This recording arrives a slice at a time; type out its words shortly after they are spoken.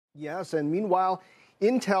Yes, and meanwhile,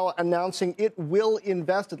 Intel announcing it will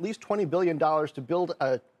invest at least $20 billion to build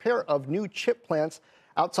a pair of new chip plants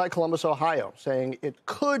outside Columbus, Ohio, saying it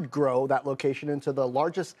could grow that location into the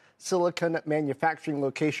largest silicon manufacturing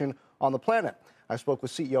location on the planet. I spoke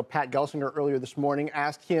with CEO Pat Gelsinger earlier this morning,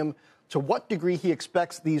 asked him to what degree he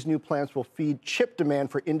expects these new plants will feed chip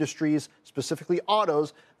demand for industries, specifically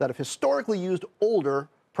autos, that have historically used older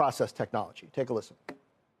process technology. Take a listen.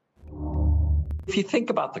 If you think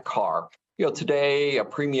about the car, today a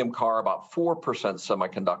premium car about 4%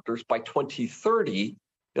 semiconductors. By 2030,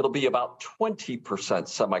 it'll be about 20%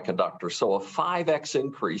 semiconductors, so a 5x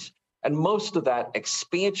increase. And most of that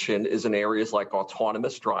expansion is in areas like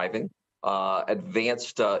autonomous driving,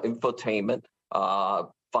 advanced infotainment,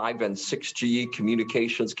 5 and 6G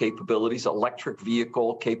communications capabilities, electric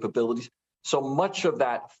vehicle capabilities. So much of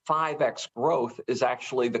that 5x growth is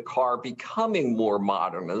actually the car becoming more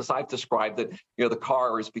modern. As I've described it, the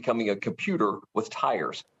car is becoming a computer with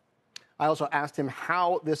tires. I also asked him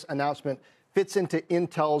how this announcement fits into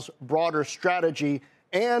Intel's broader strategy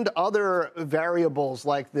and other variables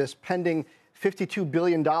like this pending $52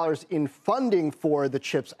 billion in funding for the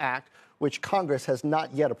CHIPS Act, which Congress has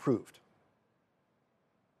not yet approved.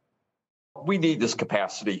 We need this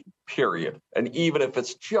capacity, period. And even if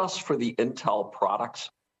it's just for the Intel products,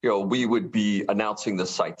 we would be announcing this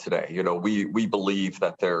site today. We believe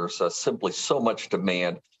that there's simply so much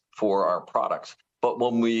demand for our products. But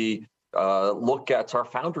when we look at our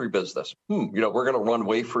foundry business, we're going to run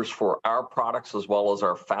wafers for our products as well as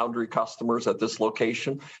our foundry customers at this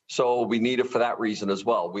location. So we need it for that reason as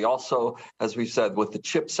well. We also, as we said, with the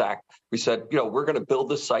CHIPS Act, we said, we're going to build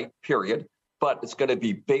this site, period. But it's going to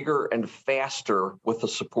be bigger and faster with the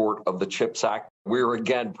support of the CHIPS Act. We're,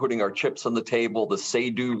 again, putting our chips on the table. The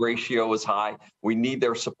say-do ratio is high. We need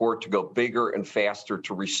their support to go bigger and faster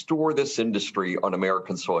to restore this industry on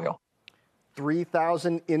American soil.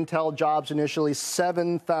 3,000 Intel jobs initially,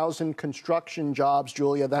 7,000 construction jobs,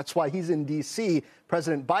 Julia. That's why he's in D.C.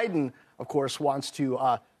 President Biden, of course, wants to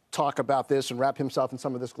talk about this and wrap himself in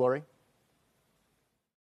some of this glory.